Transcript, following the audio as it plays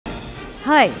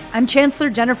Hi, I'm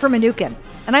Chancellor Jennifer Mnookin,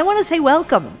 and I want to say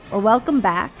welcome or welcome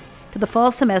back to the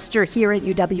fall semester here at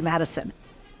UW-Madison.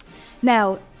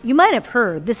 Now, you might have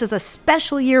heard this is a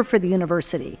special year for the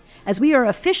university, as we are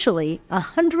officially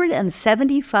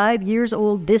 175 years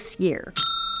old this year.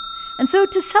 And so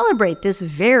to celebrate this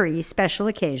very special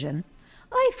occasion,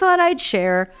 I thought I'd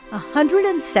share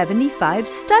 175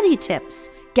 study tips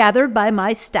gathered by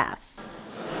my staff.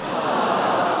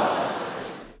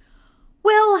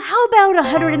 Well, how about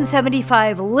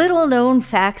 175 little-known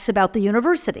facts about the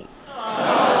university?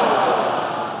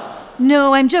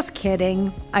 No, I'm just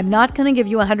kidding. I'm not going to give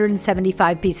you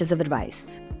 175 pieces of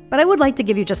advice, but I would like to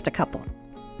give you just a couple.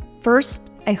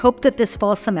 First, I hope that this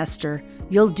fall semester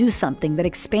you'll do something that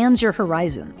expands your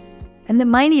horizons and that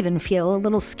might even feel a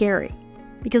little scary,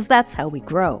 because that's how we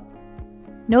grow.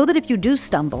 Know that if you do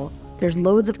stumble, there's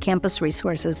loads of campus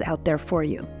resources out there for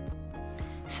you.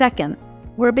 Second,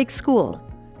 we're a big school,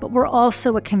 but we're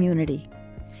also a community.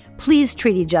 Please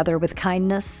treat each other with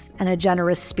kindness and a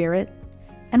generous spirit,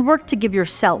 and work to give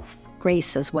yourself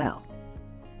grace as well.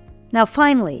 Now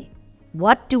finally,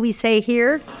 what do we say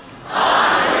here?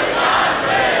 On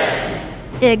Wisconsin!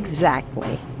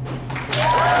 Exactly.